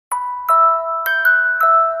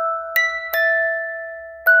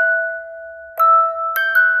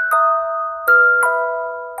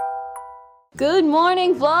Good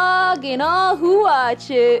morning vlog and all who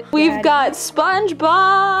watch it. We've got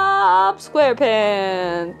SpongeBob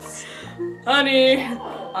SquarePants. Honey,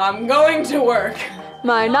 I'm going to work.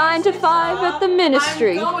 My 9 to 5 at the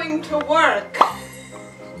ministry. I'm going to work.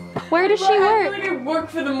 Where does she I work? feel like I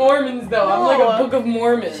work for the Mormons though. I'm like a Book of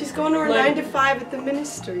Mormon. She's going to her 9 to 5 at the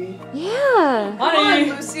ministry. Yeah. Come on,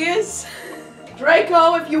 Lucius.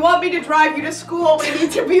 Draco, if you want me to drive you to school, we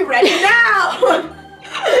need to be ready now.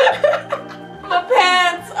 My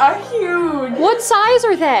pants are huge. What size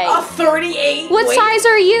are they? A 38. What Wait, size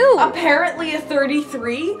are you? Apparently a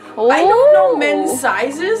 33. Oh. I don't know men's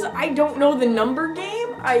sizes. I don't know the number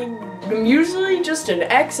game. I'm usually just an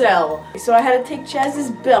XL. So I had to take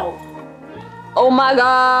Chaz's belt. Oh my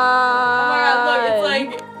god. Oh my god, look, it's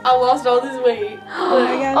like I lost all this weight.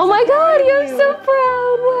 Oh my god, you're so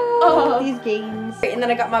proud. Wow. These games. And then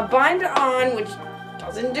I got my binder on, which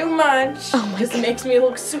doesn't do much. Oh my just god. makes me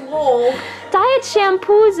look swole. Diet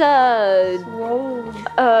shampoo's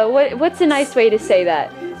what's a nice way to say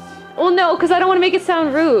that? Well, no, because I don't want to make it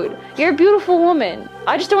sound rude. You're a beautiful woman.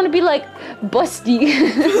 I just don't want to be like busty.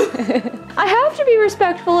 I have to be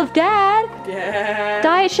respectful of Dad. Yeah.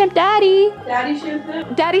 Diet Shampoo Daddy. Daddy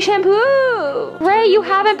shampoo? Daddy Shampoo. Ray, you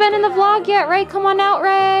haven't been in the vlog yet, Ray. Come on out,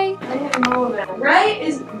 Ray. I didn't know that. Ray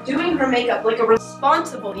is doing her makeup like a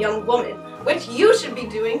responsible young woman, which you should be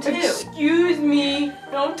doing too. Excuse me.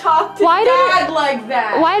 Don't talk to Why Dad like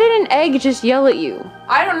that. Why did an egg just yell at you?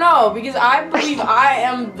 I don't know, because I believe I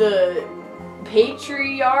am the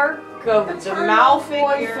patriarch of the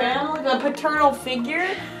Malfoy family, the paternal figure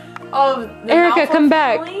of the Erica, Malfoy come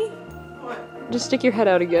back. family. What? Just stick your head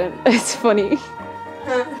out again. It's funny.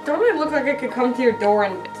 Don't it look like I could come to your door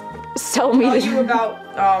and Tell me tell this. you about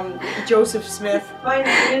Joseph Smith? My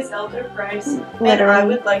name is Elder Price, and I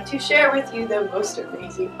would like to share with you the most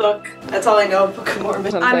amazing book. That's all I know of Book of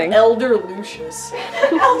Mormon. I'm Elder Lucius.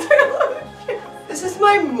 Elder Lucius. This is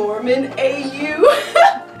my Mormon AU.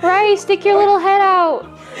 Ray, stick your little head out.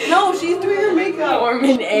 No, she's doing her makeup.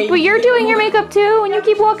 Mormon A. But you're doing your makeup too, and you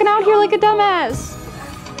keep walking out here like a dumbass.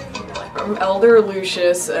 I'm Elder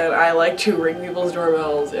Lucius, and I like to ring people's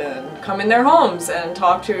doorbells and come in their homes and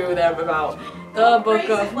talk to them about the Book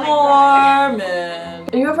of Mormon.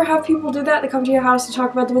 Do you ever have people do that? They come to your house to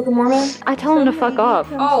talk about the Book of Mormon? I tell him to fuck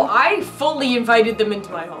off. Oh, I fully invited them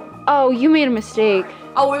into my home. Oh, you made a mistake.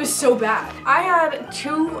 Oh, it was so bad. I had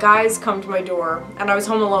 2 guys come to my door, and I was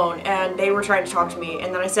home alone, and they were trying to talk to me,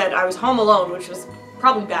 and then I said I was home alone, which was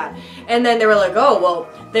probably bad. And then they were like, oh, well,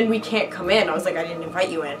 then we can't come in. I was like, I didn't invite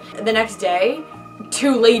you in. And the next day,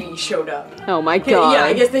 2 ladies showed up. Oh my god. Yeah,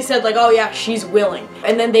 I guess they said like, oh yeah, she's willing.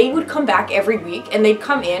 And then they would come back every week, and they'd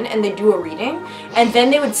come in and they'd do a reading, and then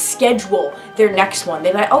they would schedule their next one.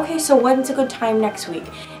 They'd be like, okay, so when's a good time next week?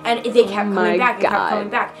 And they kept coming back, they kept coming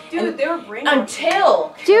back. Dude, and they were brainwashed.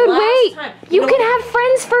 until Dude, last wait! time. You know, can have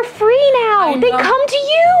friends for free now! I They know. come to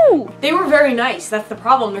you! They were very nice, that's the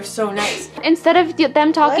problem, they're so nice. Instead of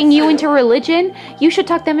them talking you into religion, you should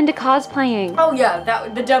talk them into cosplaying. Oh yeah,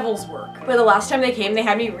 that the devil's work. But the last time they came, they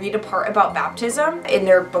had me read a part about baptism in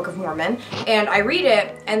their Book of Mormon. And I read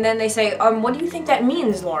it, and then they say, what do you think that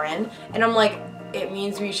means, Lauren? And I'm like, it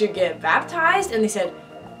means we should get baptized? And they said,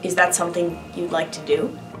 is that something you'd like to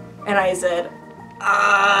do? And I said,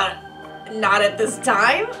 not at this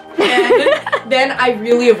time. And then I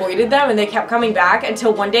really avoided them, and they kept coming back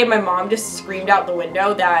until one day my mom just screamed out the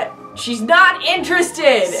window that she's not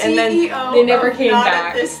interested, and then they never came not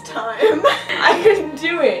back. At this time. I couldn't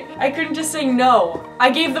do it. I couldn't just say no.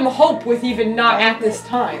 I gave them hope with even not at this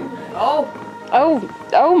time.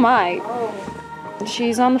 Oh my. Oh.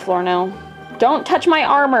 She's on the floor now. Don't touch my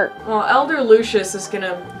armor. Well, Elder Lucius is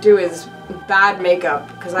gonna do his bad makeup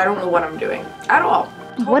because I don't know what I'm doing at all.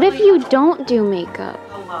 What if you don't do makeup?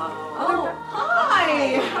 Hello. Oh,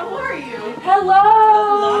 hi. How are you?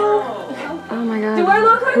 Hello. Oh my god. Do I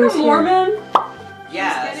look like Who's a here? Mormon?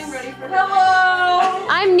 Yes. Getting ready for Hello.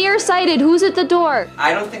 I'm nearsighted. Who's at the door?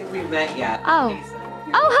 I don't think we've met yet. Oh. Lisa.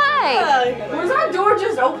 Oh, hi! Was our door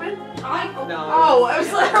just open? No. Oh, I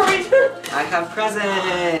was like, are we just... I have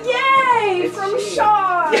presents. Yay! It's From cheap.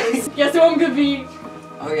 Sean! Guess who I'm gonna be?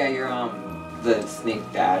 Oh yeah, you're the snake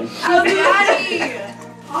dad. Oh, Daddy!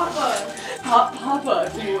 Papa.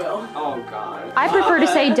 Papa, if you will. Oh god. I prefer to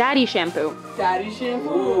say daddy shampoo. Daddy shampoo.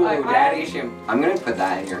 Ooh, I- daddy shampoo. I'm gonna put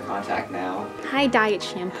that in your contact now. Hi Diet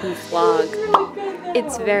Shampoo vlog.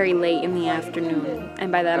 It's very late in the afternoon,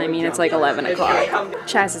 and by that I mean it's like 11 o'clock.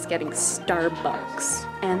 Chaz is getting Starbucks.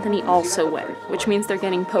 Anthony also went, which means they're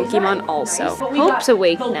getting Pokemon also. But we Hope's got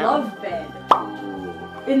awake the now. love bed.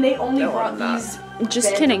 And they only brought these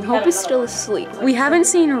Just kidding, Hope is still asleep. We haven't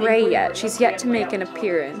seen Ray yet. She's yet to make an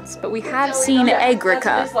appearance, but we have seen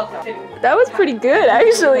Egrica. That was pretty good,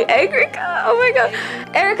 actually. Egrica, oh my god.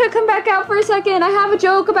 Erica, come back out for a second. I have a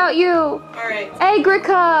joke about you. Alright.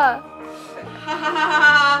 Egrica. Ha ha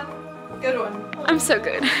ha ha. Good one. I'm so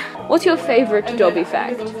good. What's your favorite Dobby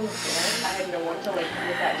fact? I had no one to like look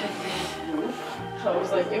at just move. So it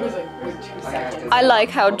was like 2 seconds. I like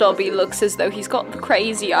how Dobby looks as though he's got the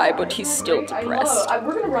crazy eye, but he's still depressed.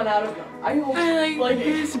 We're gonna run out of them. I hope like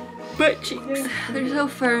his butt cheeks. They're so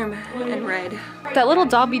firm and red. That little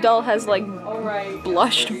Dobby doll has like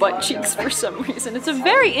blushed butt cheeks for some reason. It's a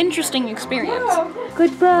very interesting experience.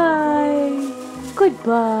 Goodbye.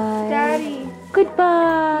 Goodbye. Daddy.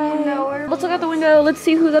 Goodbye. Let's look out the window. Let's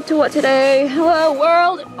see who's up to what today. Hello,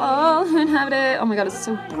 world. All inhabited. Oh my god, it's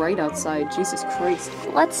so bright outside. Jesus Christ.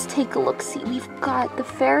 Let's take a look. See, we've got the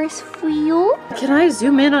Ferris wheel. Can I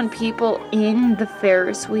zoom in on people in the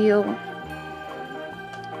Ferris wheel?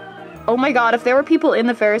 Oh my god, if there were people in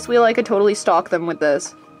the Ferris wheel, I could totally stalk them with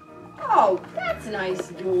this. Oh, that's nice,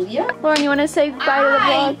 Julia. Lauren, you want to say bye to the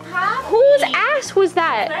vlog? Whose ass was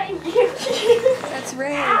that? Thank you. That's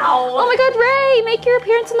Ray. Oh my god, Ray, make your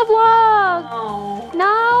appearance in the vlog. Oh.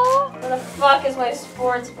 No? Where the fuck is my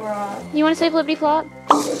sports bra? You want to say flippity flop?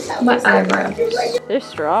 My eyebrows. They're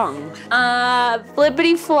strong.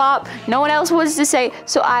 Flippity flop. No one else wants to say,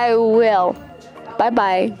 so I will. Bye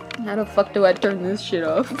bye. How the fuck do I turn this shit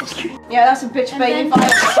off? Yeah, that's a bitch baby.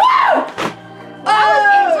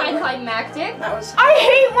 That was anticlimactic. That was. I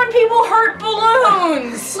hate when people hurt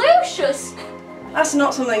balloons. Lucius. That's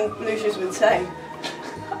not something Lucius would say.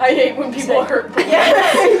 I hate when people hurt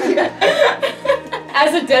balloons.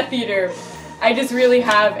 As a Death Eater, I just really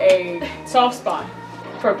have a soft spot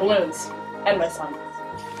for balloons and my son.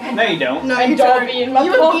 No, you don't. No, And you don't. Dobby in my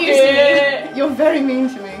You abuse pocket. me. You're very mean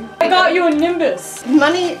to me. I got you a Nimbus.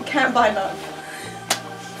 Money can't buy love.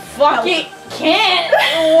 Fuck it, can't.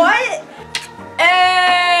 What?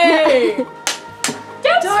 Hey!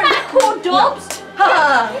 Don't smack poor Dobbs.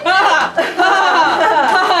 Ha!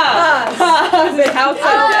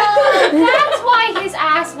 That's why his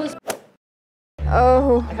ass was.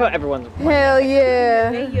 Oh, I thought everyone's. hell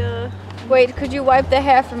yeah. Wait, could you wipe the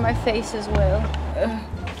hair from my face as well?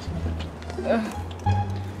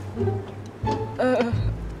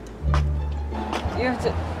 You have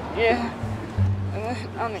to. Yeah.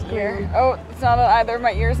 On the ear. Oh, it's not on either of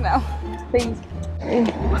my ears now. Please.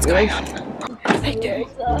 What's going on?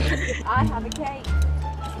 I have a cake.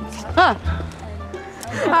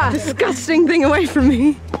 Disgusting thing away from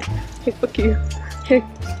me. Hey, fuck you. Hey.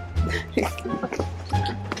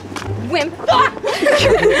 Wimp.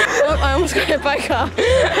 Oh, I almost got hit by a car.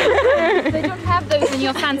 They don't have those in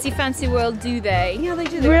your fancy world, do they? Yeah, they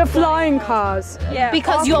do. We're flying cars. Yeah.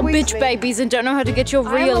 Because you're bitch babies and don't know how to get your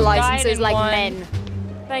real almost died licenses in like one. men.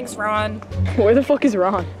 Thanks, Ron. Where the fuck is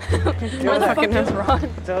Ron? Where the fuck is Ron?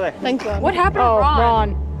 It's over there. Thank God. What happened to Oh, Ron?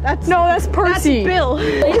 Ron. That's That's Percy. Bill.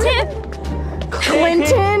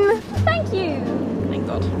 Clinton. Thank you. Thank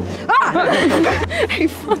God. Hey,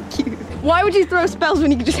 fuck you. Why would you throw spells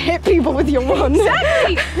when you could just hit people with your wand?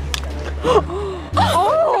 Exactly.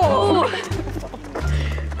 Oh!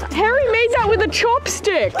 Harry made that with a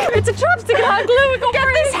chopstick. It's a chopstick and hot glue. Get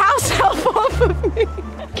this house elf off of me.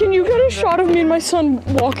 Can you get a shot of me and my son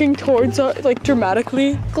walking towards us, like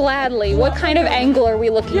dramatically? Gladly. What kind of angle are we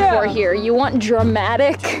looking for here? You want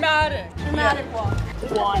dramatic? Dramatic walk.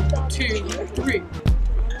 1, 2, 3.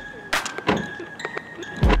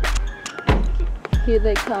 Here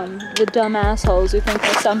they come, the dumb assholes who think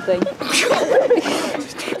they're something.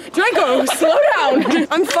 Draco, slow down.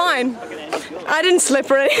 I'm fine. I didn't slip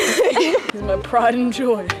or anything. This is my pride and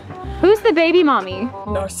joy. Who's the baby mommy?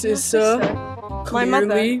 Narcissa. My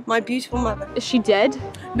mother. My beautiful mother. Is she dead?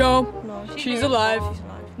 No, No, she's alive.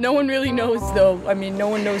 No one really knows though. I mean, no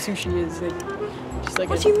one knows who she is. Just like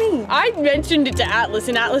What do you mean? I mentioned it to Atlas,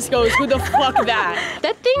 and Atlas goes, "Who the fuck that?"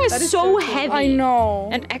 That thing is so heavy. I know.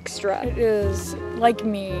 And extra. It is like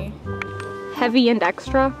me. Heavy and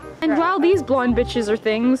extra. And while these blonde bitches are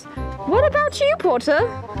things, what about you, Potter?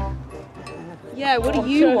 Yeah, what do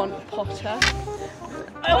you want, Potter?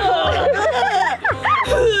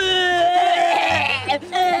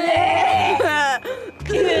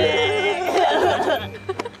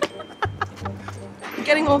 You're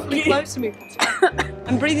getting awfully close to me, Potter.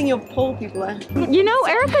 I'm breathing your paw, people there. You know,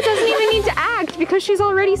 Erica doesn't even need to act because she's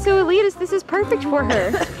already so elitist. This is perfect for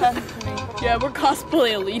her. Yeah, we're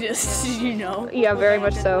cosplay elitists, you know. Yeah, very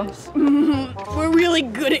much so. We're really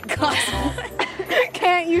good at cosplay.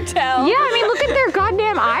 Can't you tell? Yeah, I mean, look at their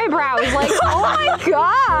goddamn eyebrows. Like, oh my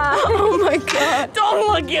god. Oh my god. Don't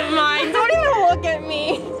look at mine. Don't even look at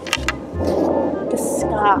me. The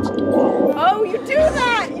scar. Oh, you do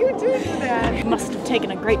that. You do that. You must have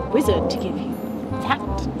taken a great wizard to give you that.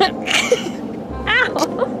 Ow.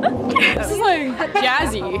 This is like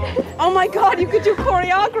jazzy. Oh my god, you could do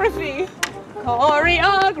choreography.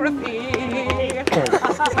 Choreography.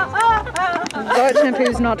 Boy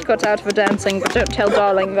Shampoo's not cut out for dancing, but don't tell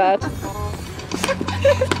darling that.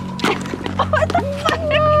 What the fuck?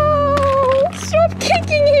 No! Stop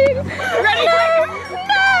kicking him! Ready? No!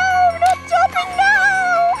 No! Not Dobby, no!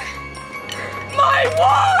 My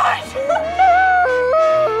watch! No!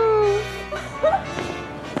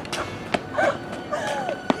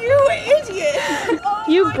 You idiot! Oh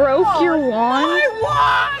You my broke God. your wand? My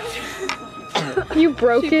watch! You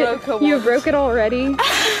broke She it? broke her You wand. broke it already?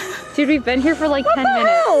 Dude, we've been here for like 10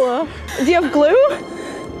 minutes. Do you have glue?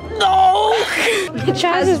 No!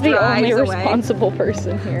 Chaz is the drives only away. responsible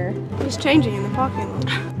person here. He's changing in the parking lot.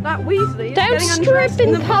 That Weasley is Don't getting strip undressed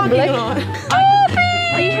in the parking public. lot.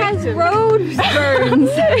 He has road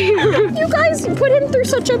burns. You guys put him through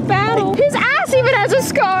such a battle. His ass even has a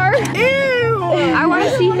scar. Ew! I want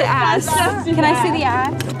to see his ass. Can I see the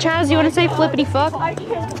ass? Chaz, you want to say flippity fuck?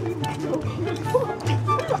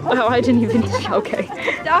 Oh, I didn't even. Okay.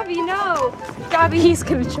 Dobby, no! Dobby, he's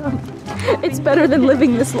gonna jump. It's better than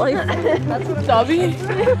living this life. Dobby? He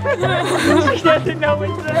doesn't know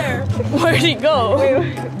it's there. Where'd he go?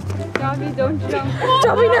 Dobby, don't jump.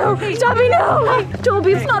 Dobby, no! Dobby, no!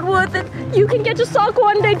 Dobby, it's not worth it. You can get your sock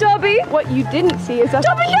one day, Dobby. What you didn't see is that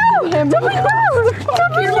Dobby, no! Dobby, no!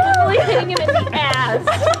 Dobby, no! Literally hitting him in the ass.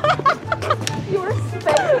 you are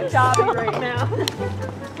spanking Dobby right now.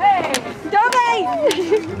 Hey! Dobby!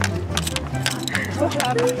 Oh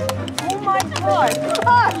my god!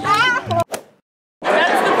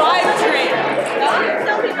 That's the vibe train!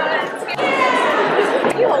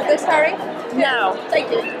 You hold this, Harry? No. Take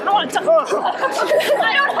it. I don't want to touch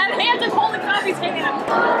I don't have hands of holding Dobby's hand.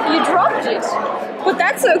 You dropped it. But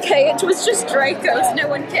that's okay. It was just Draco's. No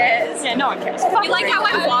one cares. Yeah, no one cares. You like how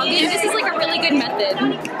I'm vlogging? This is like a really good method.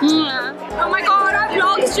 Oh my god, our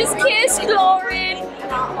vlogs just kissed, Lauren.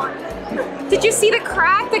 Did you see the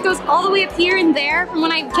crack that goes all the way up here and there from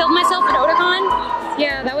when I killed myself at Otakon?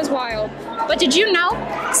 Yeah, that was wild. But did you know?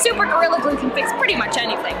 Super Gorilla Glue can fix pretty much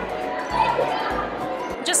anything.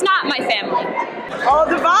 Just not my family. Oh,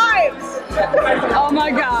 the vibes! Oh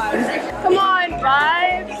my god. Come on,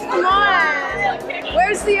 vibes. Come on.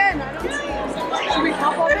 Where's the end? I don't see it. Should we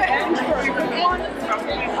hop on the end for a quick one? A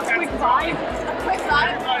quick vibe? A quick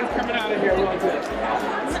vibe? Oh, it's coming out of here real good.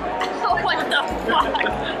 Oh, what the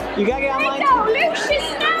fuck? You gotta get online. No, Lucius,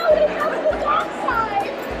 no! We have the dark side!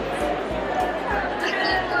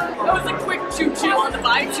 That was a quick choo-choo on the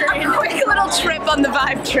vibe train. A quick little trip on the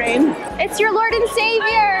vibe train. It's your Lord and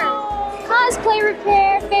Savior! Cosplay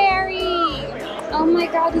repair fairy! Oh my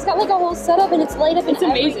god, he's got like a whole setup and it's light up and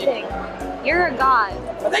everything. You're a god.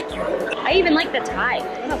 Thank you. I even like the tie.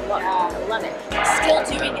 I love it. Still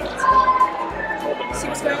doing it. See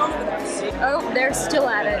what's going on over there? Oh, they're still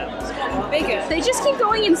at it. It's getting bigger. They just keep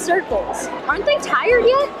going in circles. Aren't they tired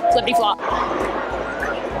yet? Flippity flop.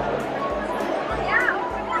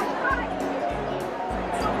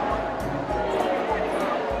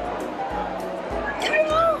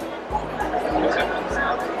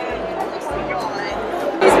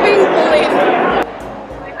 He's being bullied.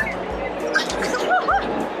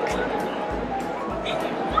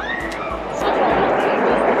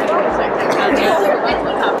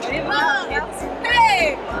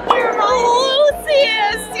 Hey!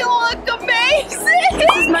 Lucius! You look amazing!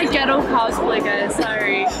 This is my ghetto cosplay, guys.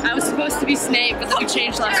 Sorry. I was supposed to be Snape, but then we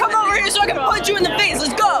changed last Come over here so I can punch you in the face.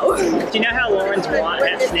 Let's go! Do you know how Lauren's wand,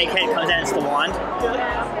 that snake head comes out as the wand?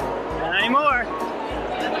 Not anymore.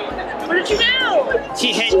 What did you do?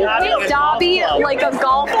 She hit Dobby like a Dobby golf ball. like a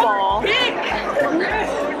golf ball.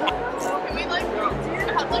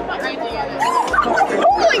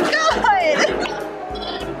 Oh my god!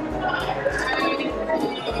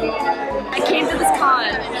 I came to this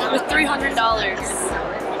con with $300.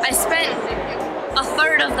 I spent a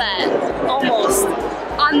third of that, almost,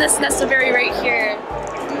 on this Nestaberry right here.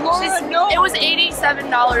 It was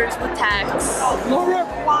 $87 with tax. Laura,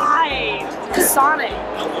 why? Cause Sonic.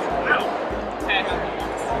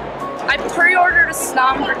 I pre-ordered a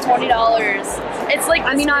Snom for $20. It's like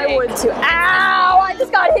I mean, I would too. Ow! I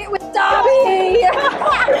just got hit with Dobby!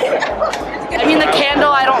 I mean, the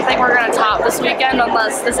candle I don't think we're gonna top this weekend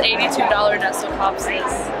unless this $82 Nesto pops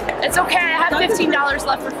is. It's okay, I have $15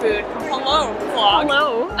 left for food. Hello, vlog.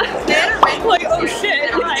 Hello. Like, oh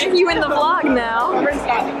shit. Hi. You in the vlog now.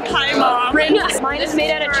 Hi, Mom. Mine is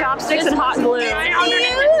made out of chopsticks and hot glue.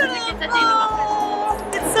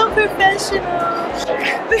 It's so professional.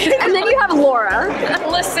 And then you have Laura.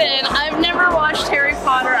 Listen, I've never watched Harry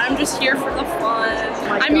Potter. I'm just here for the fun.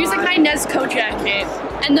 I'm using my Nezuko jacket,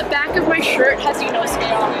 and the back of my shirt has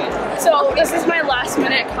Inosuke on it. So this is my last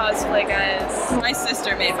minute cosplay, guys. My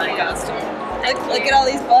sister made my costume. Look at all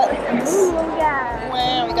these buttons. Ooh, yeah.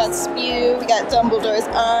 Wow, we got Spew, we got Dumbledore's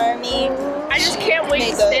army. I just can't wait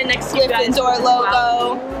Made to stand next to you guys. Gryffindor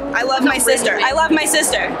logo. I love my sister. I love my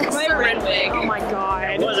sister. My red wig. Oh my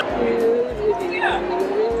god.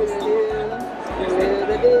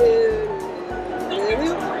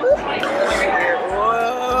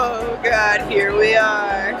 Whoa, God, here we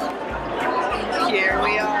are. Here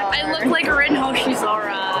we are. I look like Rin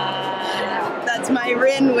Hoshizora. That's my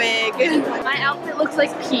Rin wig. My outfit looks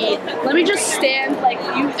like Pete. Let me just stand like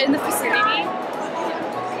you in the vicinity.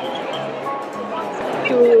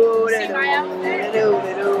 See my outfit?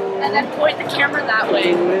 And then point the camera that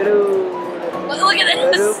way. Look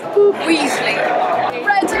at this! Weasley.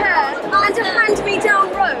 Red hair and a hand-me-down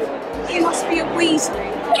robe. You must be a Weasley.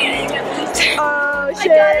 Oh I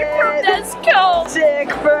got it from Nezuko! Sick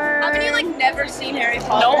burn. Haven't you like never seen Harry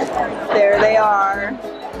Potter? Nope. There they are.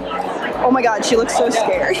 Oh my god, she looks so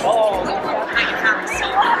scared.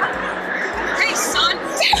 Hey son!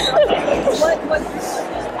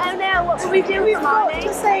 Oh no, what will we do with Marty?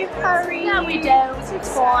 To save Harry. No, we don't. It's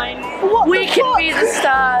fine. What We the can fuck? be the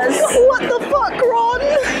stars. What the fuck, Ron?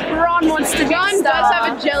 Ron wants to be the Ron star. does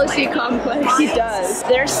have a jealousy complex. He does.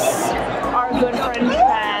 There's our good friend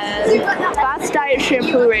Chaz. That's diet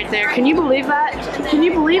shampoo right there. Can you believe that? Can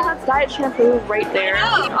you believe that's diet shampoo right there?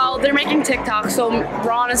 Oh, they're making TikTok, so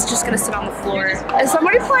Ron is just gonna sit on the floor. Is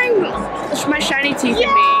somebody playing My Shiny Teeth in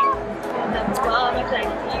Me?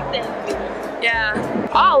 Yeah.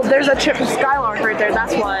 Oh, there's a chip of Skylark right there.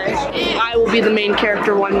 That's why I will be the main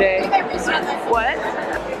character one day. What?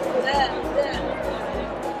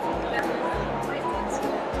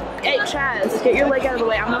 Hey Chaz, get your leg out of the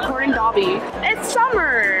way. I'm recording Dobby. It's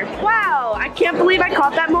summer! Wow, I can't believe I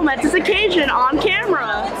caught that momentous occasion on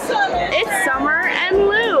camera. It's Summer and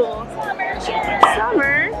Lou.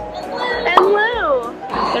 Summer and Lou.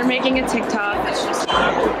 They're making a TikTok.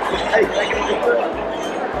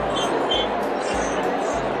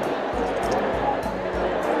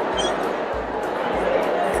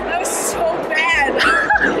 That was so bad.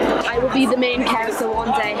 I will be the main character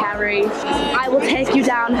one day, Harry. I will take you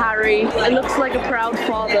down, Harry. It looks like a proud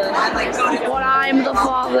father. But I'm the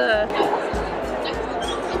father.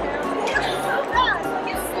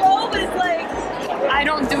 I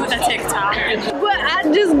don't do the TikTok. What I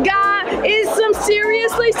just got is some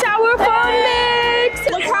seriously sour fun mix.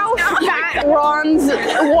 Look how fat Ron's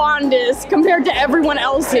wand is compared to everyone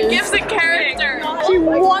else's. Gives a character. She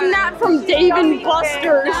won that from Dave and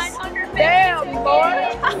Buster's. Damn, boy.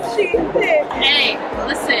 Hey,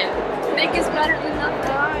 listen. Big is better than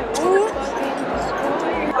nothing.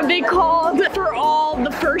 They called for all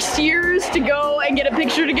the first years to go and get a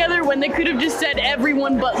picture together when they could have just said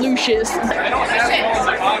everyone but Lucius.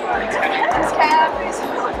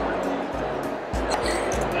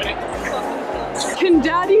 Can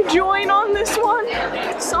Daddy join on this one,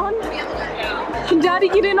 son? Can Daddy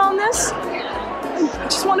get in on this? I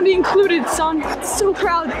just want to be included, son. So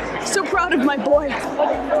proud of my boy.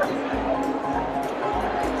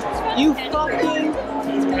 You fucking.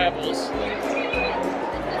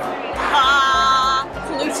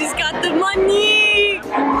 Lucy's got the money.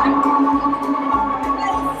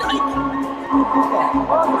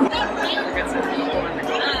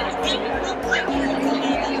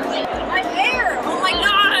 My hair! Oh my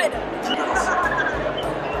god!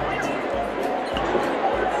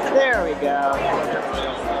 There we go.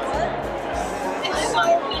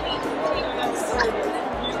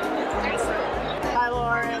 Hi,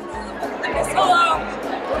 Lauren. Hello!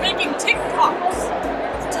 We're making TikToks.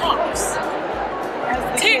 Tops.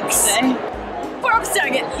 Ticks! For a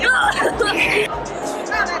second.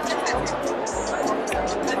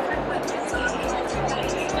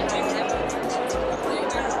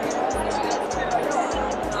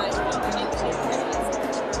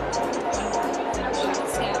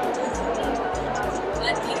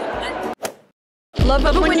 Love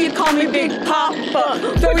it when you call me Big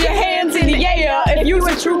Papa. Throw your hands in the air if you're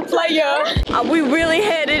a true player. Are we really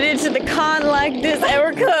headed into the con like this,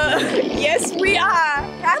 Erica? Yes, we are.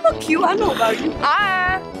 I look cute. I know about you.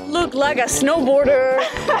 look like a snowboarder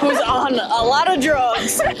who's on a lot of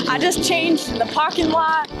drugs. I just changed in the parking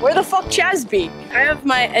lot. Where the fuck Chaz be? I have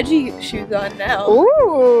my edgy shoes on now.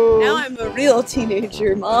 Ooh. Now I'm a real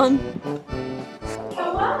teenager, Mom.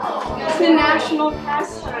 It's the national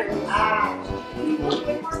pastime.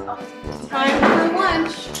 Time for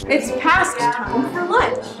lunch. It's past time for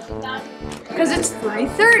lunch. Because it's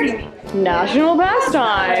 3:30. National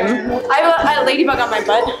pastime. I have a ladybug on my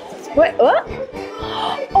butt. What?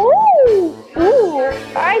 Oh! Ooh!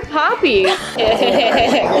 Hi, Poppy. We're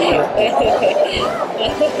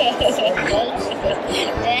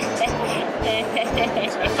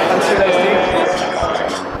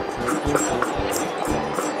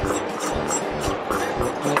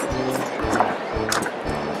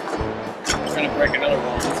gonna break another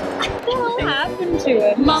wall. What happened to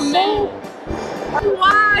it? Mama?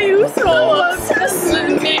 Why are you so obsessed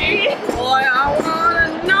with me? Boy, I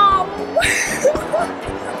wanna know.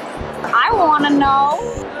 I wanna know.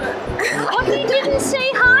 What he didn't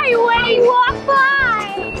say hi when he walked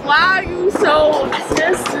by. Why are you so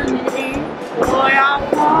obsessed with me? Boy, I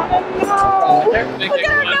wanna know. They're thinking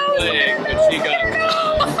cosplay, but she got.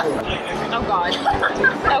 Oh God.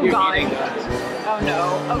 Oh God. Oh no.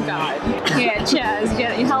 Oh God. Yeah, Chaz,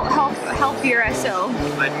 yeah, help your SO.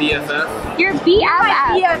 My BFF. Your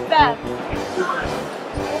BFF. BFF.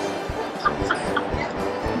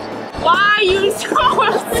 Why are you so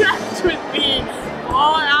obsessed with me? Boy,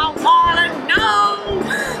 I wanna know.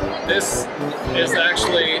 This is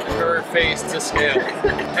actually her face to scale.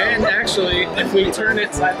 And actually, if we turn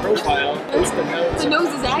it side profile, it's the nose. The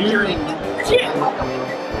nose is accurate.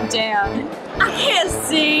 Damn. I can't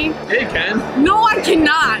see. Hey, Ken. No, I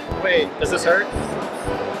cannot. Wait, does this hurt?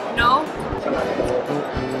 No.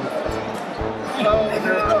 Oh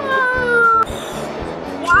no.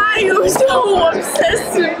 Why are you so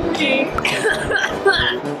obsessed with me?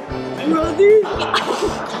 Brother?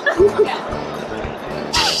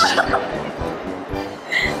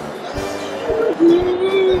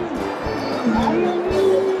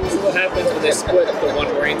 This is what happens when they split the one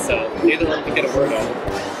brain cell. Neither one can get a word out.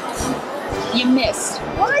 You missed.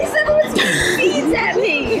 Why is everyone throwing beads at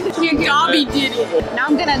me? Your Dobby did it. Now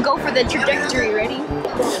I'm gonna go for the trajectory. Ready?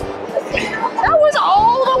 That was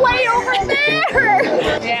all the way over there.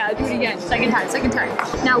 Yeah, do it again. Second time. Second time.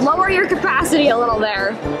 Now lower your capacity a little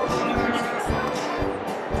there.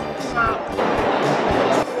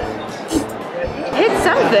 Hit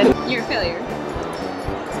something. You're a failure.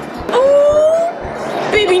 Oh,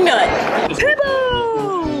 baby nut.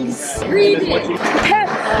 Pebbles. Read it.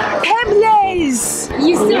 Pebbles.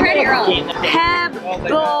 You still read it wrong.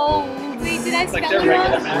 Pebbles. Wait, did I Like spell they're it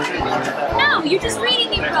wrong? regular matches. No, you're just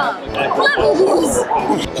reading it wrong. Plebbles.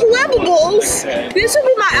 Plebbles? This would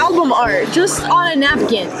be my album art, just on a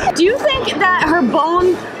napkin. Do you think that her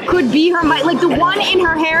bone could be her mic? Like the one in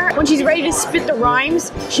her hair, when she's ready to spit the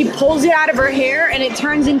rhymes, she pulls it out of her hair and it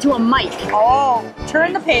turns into a mic. Oh,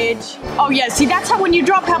 turn the page. Oh yeah, see that's how when you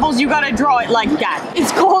draw Pebbles, you gotta draw it like that.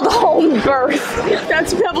 It's called Home Birth.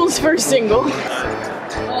 That's Pebbles' first single.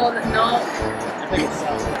 Oh, no.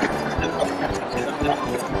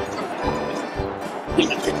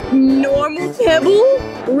 Normal Pebble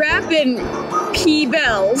rapping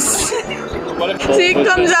P-bells. See, it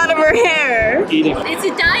comes out of her hair. It's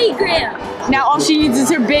a diagram. Now all she needs is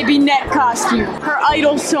her baby net costume. Her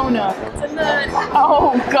idol Sona. It's a nut.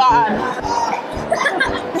 Oh God.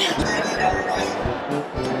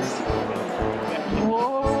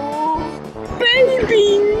 Oh,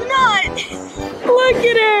 baby nut. Look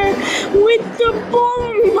at her with the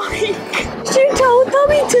bone mic. She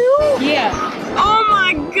Teletubby too? Yeah. Oh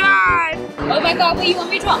my god. Oh my God, wait, you want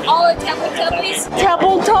me to draw all the Teletubbies?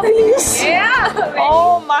 Teletubbies? Yeah.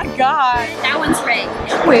 Oh my god. That one's red.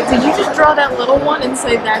 Wait, did you just draw that little one and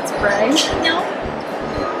say that's Ray? No.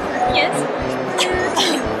 Yes.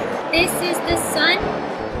 This is the sun.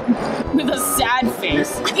 With a sad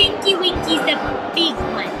face. Tinky Winky's the big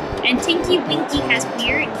one. And Tinky Winky has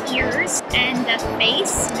weird ears and a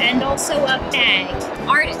face and also a bag.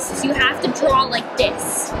 Artists, you have to draw like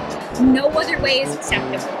this. No other way is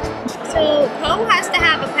acceptable. So Poe has to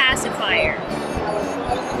have a pacifier.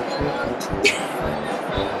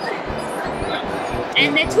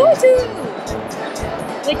 And the tutu!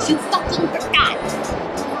 Which you fucking forgot.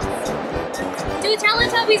 Do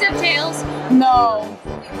Teletubbies have tails? No.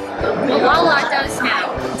 The Lala does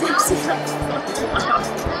now.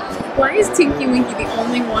 Why is Tinky Winky the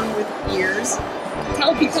only one with ears?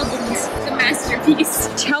 Teletubbies, the masterpiece.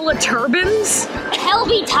 Teleturbans?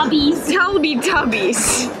 Teletubbies.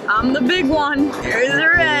 Teletubbies. I'm the big one. Here's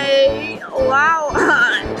Ray. Wow.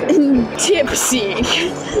 And Tipsy.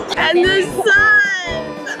 And the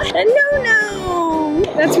sun. No.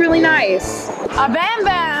 That's really nice. A bam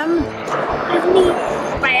bam.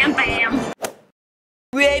 Bam, bam.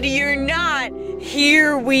 Ready or not,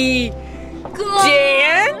 here we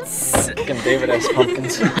dance. Fucking David S.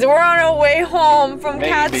 Pumpkins. We're on our way home from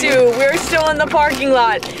Katsu. We're still in the parking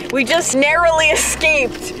lot. We just narrowly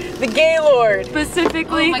escaped the Gaylord.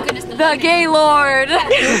 Specifically, Oh my goodness, the Gaylord.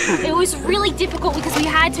 It was really difficult because we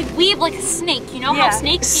had to weave like a snake. You know how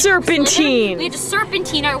snakes Serpentine. We had to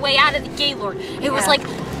serpentine our way out of the Gaylord. It was like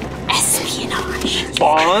espionage.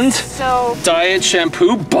 Bond. So Diet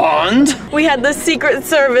shampoo. Bond. We had the Secret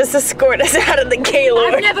Service escort us out of the I've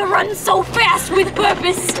Gaylord. never run so fast with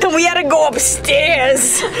purpose. And we had to go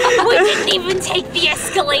upstairs. We didn't even take the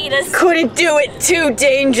escalators. Couldn't do it, too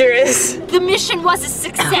dangerous. The mission was a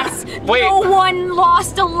success. Wait. No one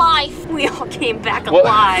lost a life. We all came back What-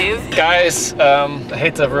 alive. Guys, I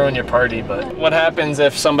hate to ruin your party, but what happens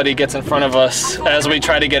if somebody gets in front of us as we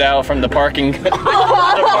try to get out from the parking the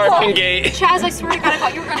parking gate? Chaz, I swear to God, I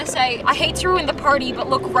thought you were gonna say, I hate to ruin the party, but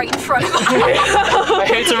look right in front of me. I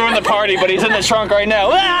hate to ruin the party, but he's in the trunk right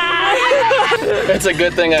now. It's a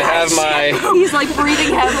good thing I have my. he's like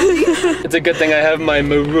breathing heavily. It's a good thing I have my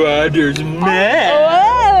Marauders map.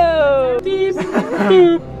 Whoa! Beep,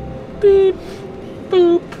 boop, beep,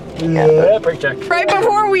 boop. Yeah, brake check. Right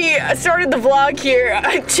before we started the vlog here,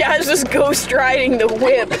 Chaz was ghost riding the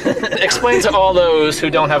whip. Explain to all those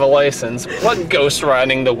who don't have a license what ghost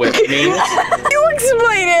riding the whip means. You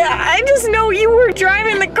explain it. I just know you were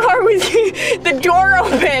driving the car with the door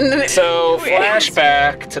open. So,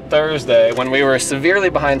 flashback to Thursday when we were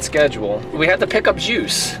severely behind schedule. We had to pick up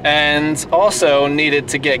juice and also needed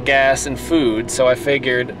to get gas and food. So I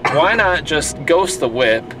figured, why not just ghost the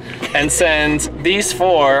whip and send these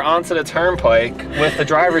four onto the turnpike with the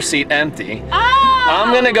driver's seat empty.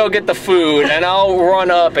 I'm gonna go get the food and I'll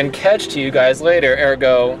run up and catch to you guys later,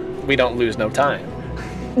 ergo, we don't lose no time.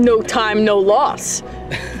 No time, no loss.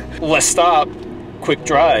 Let's stop, quick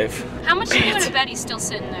drive. How much did you and Betty still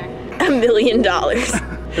sitting there? $1 million.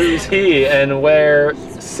 Who's he and where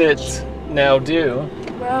sits now do?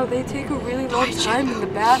 Wow, they take a really long time in the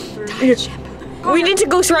bathroom. We need to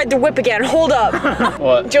ghost ride the whip again. Hold up.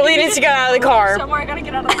 What? Jolie needs to get out of the car. Somewhere, I gotta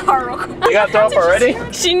get out of the car real quick. You got up already?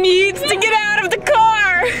 She needs to get out of the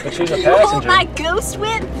car. But she's a Hold passenger. my ghost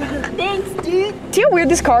whip. Thanks, dude. See how weird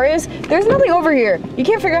this car is? There's nothing over here. You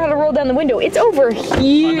can't figure out how to roll down the window. It's over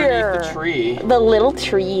here. Underneath the tree. The little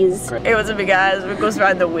trees. Hey, what's up, you guys? We're ghost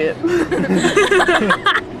riding the whip.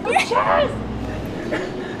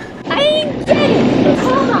 I ain't getting.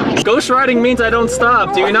 Come on. Ghost riding means I don't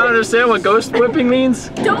stop. Do you not understand what ghost whipping means?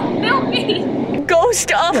 Don't film me.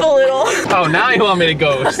 Ghost up a little. Oh, now you want me to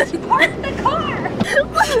ghost. Park the car.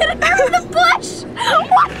 Look at her in the bush.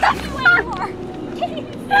 What the flower?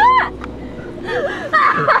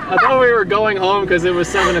 I thought we were going home because it was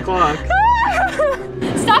 7 o'clock.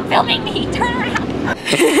 Stop filming me. Turn around.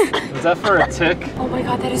 Is that for a tick? Oh my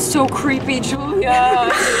god, that is so creepy, Julia.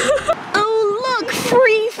 Oh, look,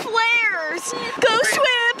 free flares. Ghost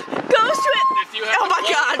whip. Ghost whip. Oh my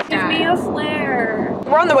god. Give me a flare.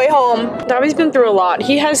 We're on the way home. Dobby's been through a lot.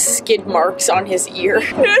 He has skid marks on his ear.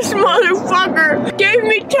 This motherfucker gave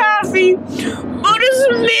me taffy, but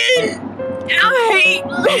it's mint. I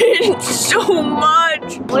hate mint so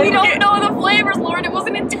much. We don't know the flavors, Lauren. It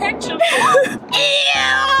wasn't intentional.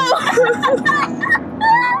 Ew!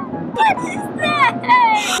 What is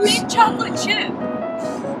that? Mint chocolate chip.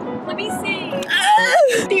 Let me see.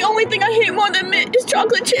 The only thing I hate more than mint is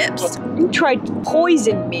chocolate chips. You tried to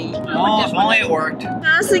poison me. Oh, if only it worked.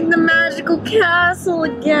 Passing the magical castle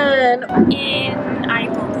again. In, I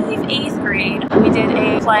believe, 8th grade, we did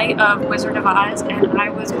a play of Wizard of Oz, and I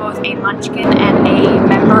was both a munchkin and a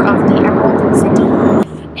member of the Emerald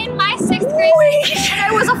City. In my 6th grade, Wait.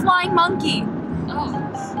 I was a flying monkey. oh,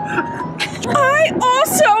 I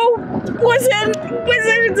also was in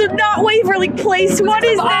Wizards of Not Waverly Place. What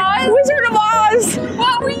is that? Wizard of Oz.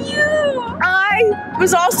 What were you? I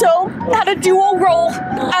was also had a dual role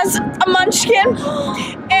as a munchkin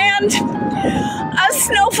and a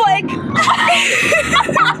snowflake.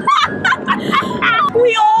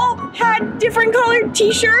 We all had different colored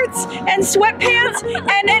t-shirts and sweatpants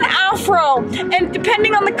and an afro. And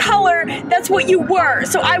depending on the color, that's what you were.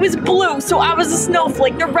 So I was blue, so I was a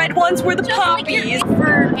snowflake. The red ones were the poppies.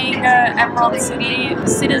 For being an Emerald City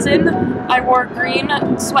citizen, I wore green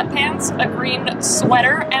sweatpants, a green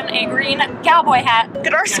sweater, and a green cowboy hat.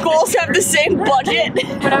 Did our schools have the same budget?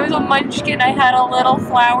 When I was a munchkin, I had a little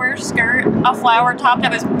flower skirt, a flower top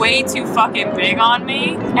that was way too fucking big on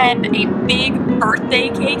me, and a big birthday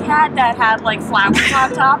cake hat that had like flowers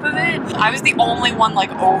on top of it. I was the only one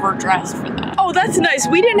like overdressed for that. Oh, that's nice.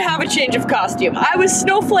 We didn't have a change of costume. I was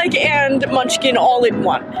Snowflake and Munchkin all in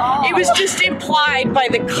one. It was just implied by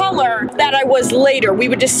the color that I was later. We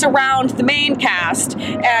would just surround the main cast,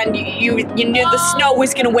 and you knew the snow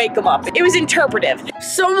was gonna wake them up. It was interpretive.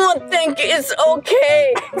 Someone think it's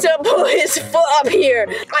okay to put his foot up here.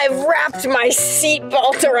 I've wrapped my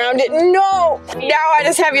seatbelt around it. No! Now I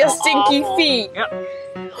just have your stinky feet. No!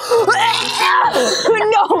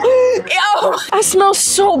 Ew. I smell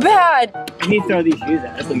so bad. You need to throw these shoes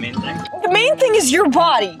out. That's the main thing. The main thing is your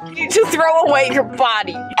body. You need to throw away your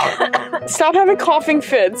body. Stop having coughing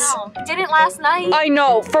fits. No, I didn't last night. I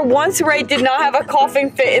know. For once, Ray did not have a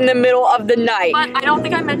coughing fit in the middle of the night. But I don't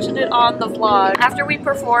think I mentioned it on the vlog. After we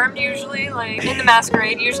performed, usually, like, in the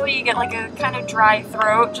masquerade, usually you get, like, a kind of dry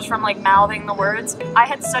throat just from, like, mouthing the words. I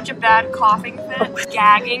had such a bad coughing fit,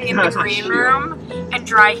 gagging in the green room, and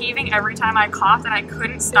dry heaving every time I coughed, and I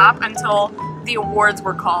couldn't stop until the awards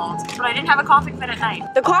were called. But I didn't have a coughing fit at night.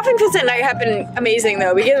 The coughing fits at night have been amazing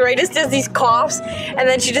though, because Ray just does these coughs, and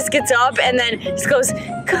then she just gets up and then just goes,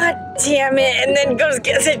 God damn it, and then goes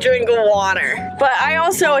gets a drink of water. But I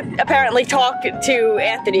also apparently talk to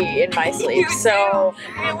Anthony in my sleep, so.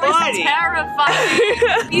 It was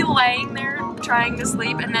terrifying. Be laying there trying to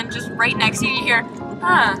sleep, and then just right next to you, you hear,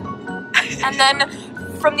 huh. And then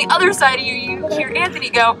from the other side of you, you hear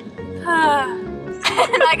Anthony go, huh.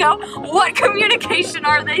 And I go, what communication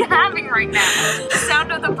are they having right now? The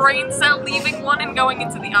sound of the brain cell leaving one and going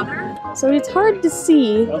into the other? So it's hard to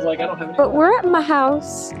see, I was like, I don't have any. but we're at my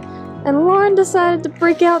house, and Lauren decided to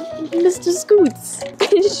break out Mr. Scoots.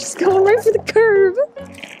 And she's going right for the curb.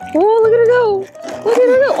 Oh, look at her go. Look at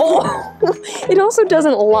her go. Oh, it also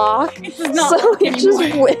doesn't lock, so it just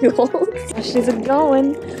wiggles. She's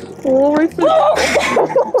going. Oh, right for the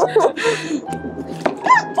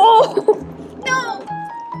Oh! No!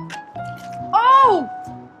 Oh!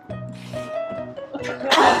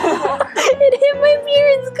 It hit my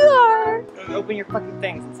parents' car. Open your fucking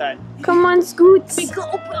things inside. Come on, Scoots. We can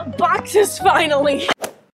open up boxes finally.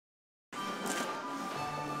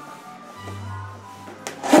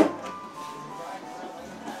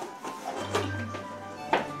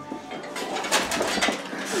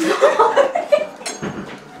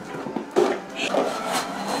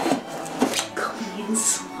 Clean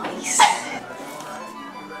slice.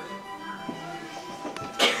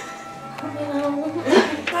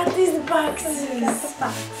 Got these boxes.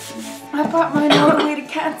 I brought mine all the way to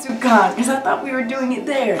Katsucon because I thought we were doing it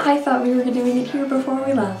there. I thought we were doing it here before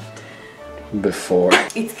we left. Before.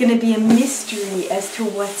 It's gonna be a mystery as to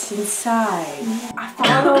what's inside. I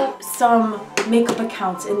follow some makeup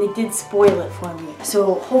accounts and they did spoil it for me.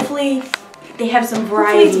 So hopefully they have some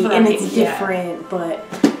variety and it's different, but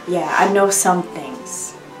yeah, I know some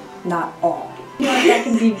things, not all. That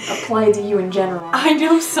can be applied to you in general. I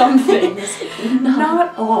know some things,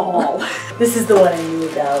 not all. This is the one I knew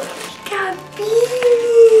about. Got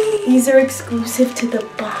beanies. These are exclusive to the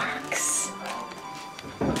box.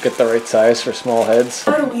 Get the right size for small heads.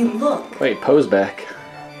 How do we look? Wait, pose back.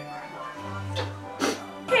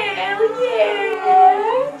 Hell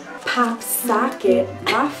yeah! Pop socket.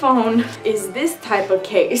 My phone is this type of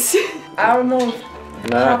case. I don't know if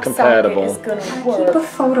Not pop compatible. socket is gonna Keep a work.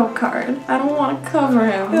 photo card. I don't want to cover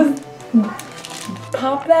him.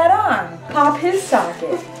 Pop that on. Pop his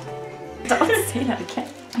socket. Don't say that again.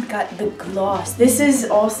 I got the gloss. This is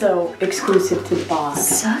also exclusive to the box.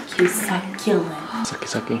 Sucky succulent. Sucky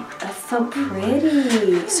sucky. That's so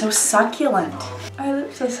pretty. So succulent. Our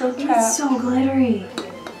lips are so chapped. It's so glittery.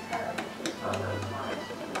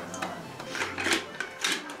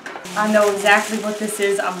 I know exactly what this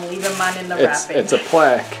is. I'm leaving mine in the wrapping. It's a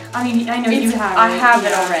plaque. I mean, I know you have I have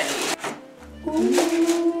it already.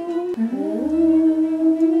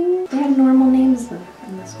 They have normal names though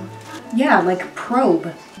in this one. Yeah, like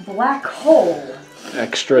probe. Black hole.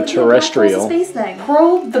 Extraterrestrial. Space thing.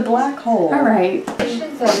 Probe the black hole. All right.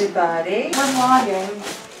 Questions, everybody. We're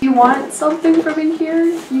vlogging. You want something from in here?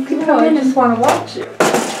 You can come in and want to watch it.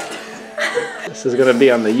 This is gonna be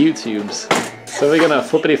on the YouTubes. So are we gonna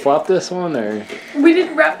flippity flop this one or? we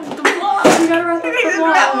didn't wrap up the vlog. We gotta wrap up the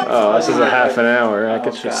vlog. Oh, this is a half an hour. I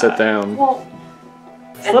could just sit down. Well,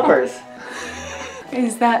 Slippers.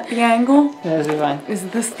 Is that the angle? Yeah, this is fine. Is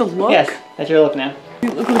this the look? Yes, that's your look now.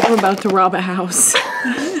 you look like we're about to rob a house.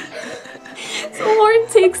 So Lauren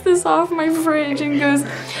takes this off my fridge and goes,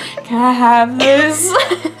 "Can I have this?"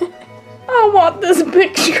 I want this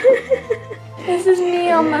picture. This is me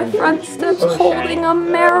on my front steps holding a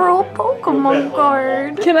Meryl Pokemon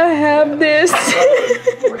card. Can I have this?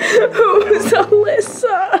 Who's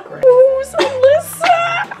Alyssa? Who's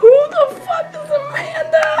Alyssa? Who the fuck is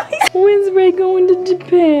Amanda? When's Ray going to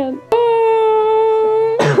Japan? Oh.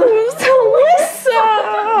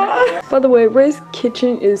 the way, Ray's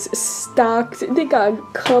kitchen is stocked. They got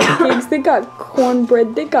cupcakes, they got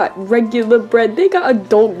cornbread, they got regular bread, they got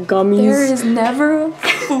adult gummies. There is never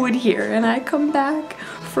food here, and I come back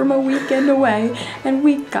from a weekend away, and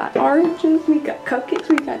we got oranges, we got cupcakes,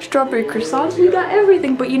 we got strawberry croissants, we got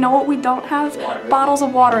everything, but you know what we don't have? Bottles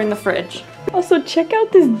of water in the fridge. Also, check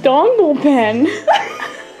out this dongle pen.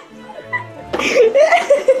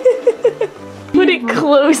 Put it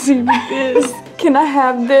closer to this. Can I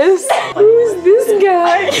have this? Who's this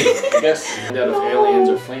guy? I guess out of aliens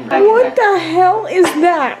or flame. What the hell is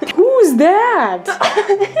that? Who's that?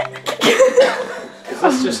 Is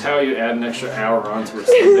this just how you add an extra hour onto a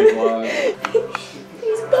Sunday vlog?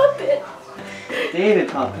 He's Puppet. David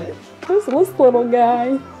Puppet. Who's this little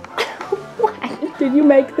guy? What? Did you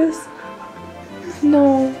make this?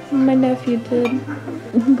 No, my nephew did.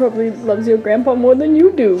 He probably loves your grandpa more than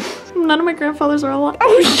you do. None of my grandfathers are alive.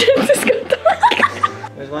 Oh shit, this got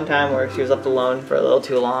dark. There was one time where she was left alone for a little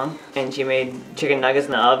too long, and she made chicken nuggets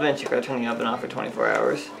in the oven, and she forgot to turn the oven off for 24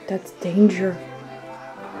 hours. That's danger.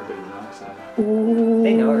 Ooh.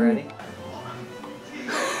 They know already.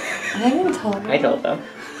 I didn't even tell them. I told them.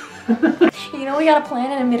 You know we got a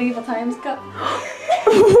plan in a medieval times cup.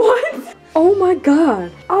 What? Oh my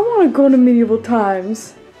god. I want to go to medieval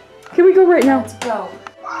times. Can we go right now? Let's go.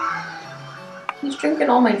 He's drinking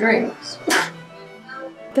all my drinks.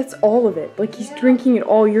 That's all of it. Like, he's drinking it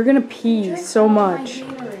all. You're gonna pee so much. You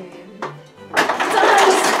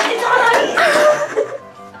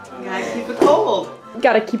gotta keep it cold.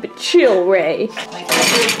 Gotta keep it chill, Ray.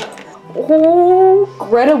 Oh,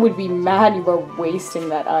 Greta would be mad you were wasting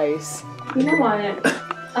that ice. You know what?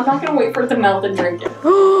 I'm not gonna wait for it to melt and drink it.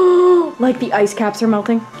 Like the ice caps are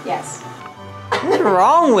melting? Yes. What's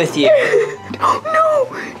wrong with you? No!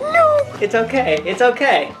 It's okay. It's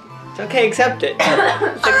okay. It's okay. Accept it.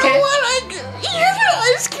 It's okay. You have an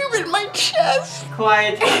ice cube in my chest.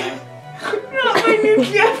 Quiet time. Not my new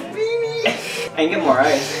Jeff beanie. I can get more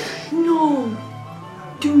ice. No.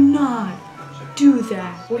 Do not do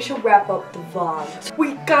that. We should wrap up the vlog.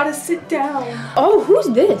 We gotta sit down. Oh, who's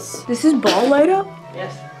this? This is Ball Light Up?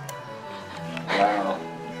 Yes. Wow.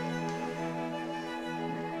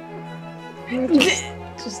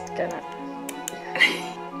 Just gonna.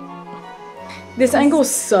 This angle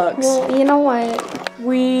sucks. Well, you know what?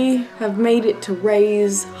 We have made it to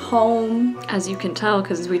Ray's home, As you can tell,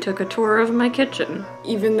 because we took a tour of my kitchen.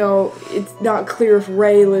 even though it's not clear if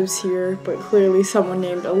Ray lives here, but clearly someone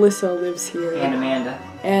named Alyssa lives here. And Amanda.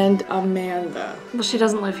 And Amanda. Well, she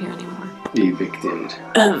doesn't live here anymore. Evicted.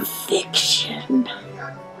 Eviction.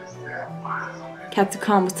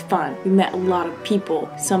 Katsucon was fun. We met a lot of people.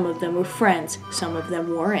 Some of them were friends, some of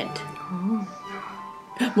them weren't.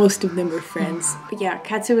 Most of them were friends. But yeah,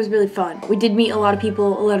 Katsu was really fun. We did meet a lot of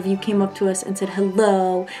people. A lot of you came up to us and said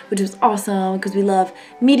hello, which was awesome because we love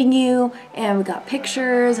meeting you. And we got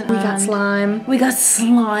pictures. And We got slime. We got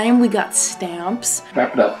slime. We got stamps.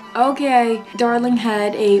 Wrap it up. Okay, Darling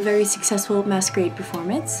had a very successful masquerade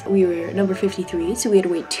performance. We were number 53, so we had to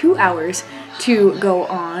wait 2 hours to go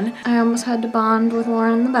on. I almost had to bond with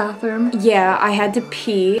Lauren in the bathroom. Yeah, I had to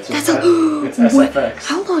pee. It's SFX.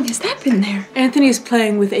 How long has that been there? Anthony is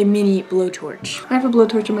playing with a mini blowtorch. I have a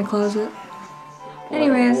blowtorch in my closet.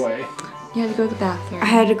 Anyways, Oh, boy. you had to go to the bathroom. I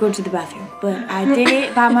had to go to the bathroom, but I did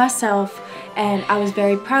it by myself, and I was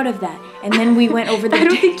very proud of that. And then we went over the. I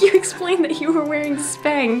don't think you explained that you were wearing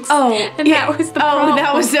Spanx. Oh, and yeah. that was the problem. Oh,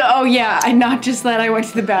 that was. Oh, yeah. I not just that I went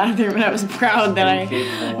to the bathroom and I was proud that I.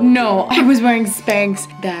 No, I was wearing Spanx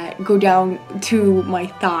that go down to my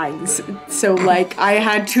thighs. So like I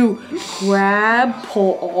had to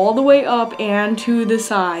pull all the way up and to the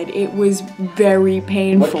side. It was very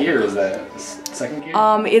painful. What gear is that? Second gear?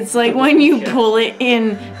 It's like when you pull it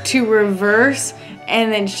in to reverse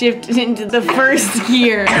and then shift it into the first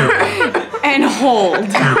gear and hold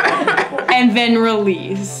and then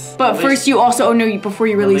release. But first you also, oh no, before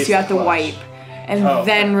you release you have to wipe and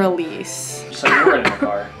then release. So you were in the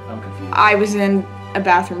car. I'm confused. I was in a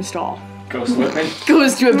bathroom stall. Ghost whipping?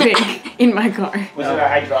 Goes to a pig in my car. Was it a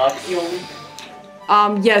hydraulic only?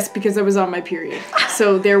 Yes, because I was on my period.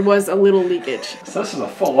 So there was a little leakage. So this is a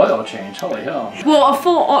full oil change. Holy hell. Well, a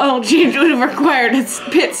full oil change would have required a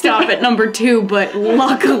pit stop at number 2, but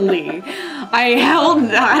luckily I held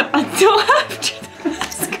that until after the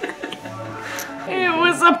masquerade. It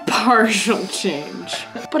was a partial change.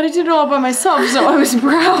 But I did it all by myself, so I was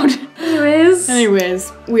proud.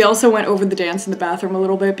 Anyways, we also went over the dance in the bathroom a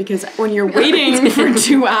little bit because when you're waiting for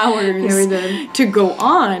 2 hours to go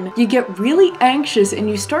on, you get really anxious and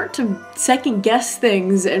you start to second guess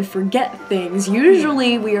things and forget things.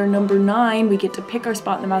 Usually we are number 9, we get to pick our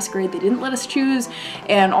spot in the masquerade. They didn't let us choose,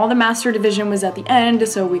 and all the master division was at the end,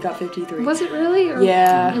 so we got 53. Was it really? Or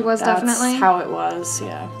yeah, it was definitely. That's how it was,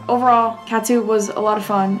 yeah. Overall, Katsu was a lot of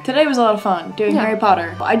fun. Today was a lot of fun doing Harry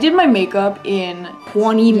Potter. I did my makeup in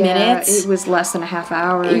 20 minutes. It was less than a half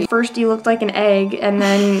hour. First you looked like an egg, and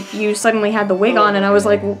then you suddenly had the wig on, and I was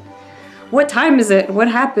like, what time is it? What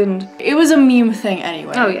happened? It was a meme thing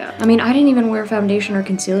anyway. Oh yeah. I mean, I didn't even wear foundation or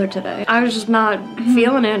concealer today. I was just not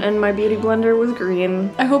feeling it, and my beauty blender was green.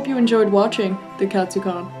 I hope you enjoyed watching the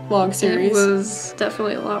Katsucon vlog series. It was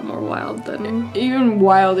definitely a lot more wild than... Even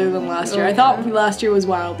wilder than last year. I thought last year was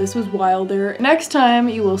wild. This was wilder. Next time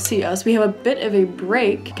you will see us, we have a bit of a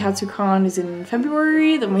break. Katsucon is in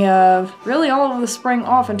February, then we have really all of the spring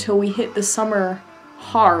off until we hit the summer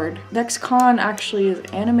hard. Next con actually is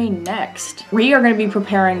Anime Next. We are going to be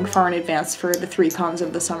preparing far in advance for the 3 cons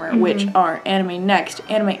of the summer, which are Anime Next,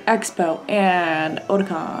 Anime Expo, and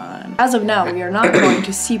Otakon. As of now, we are not going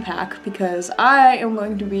to CPAC because I am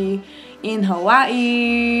going to be in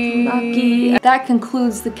Hawaii. Lucky. That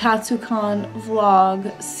concludes the Katsucon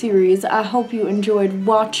vlog series. I hope you enjoyed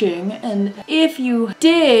watching, and if you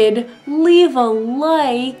did, leave a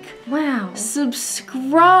like. Wow.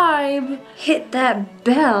 Subscribe. Hit that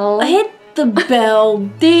bell. Hit the bell,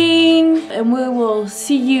 ding, and we will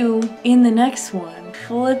see you in the next one.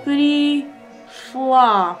 Flippity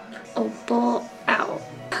flop. Opal out.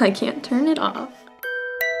 I can't turn it off.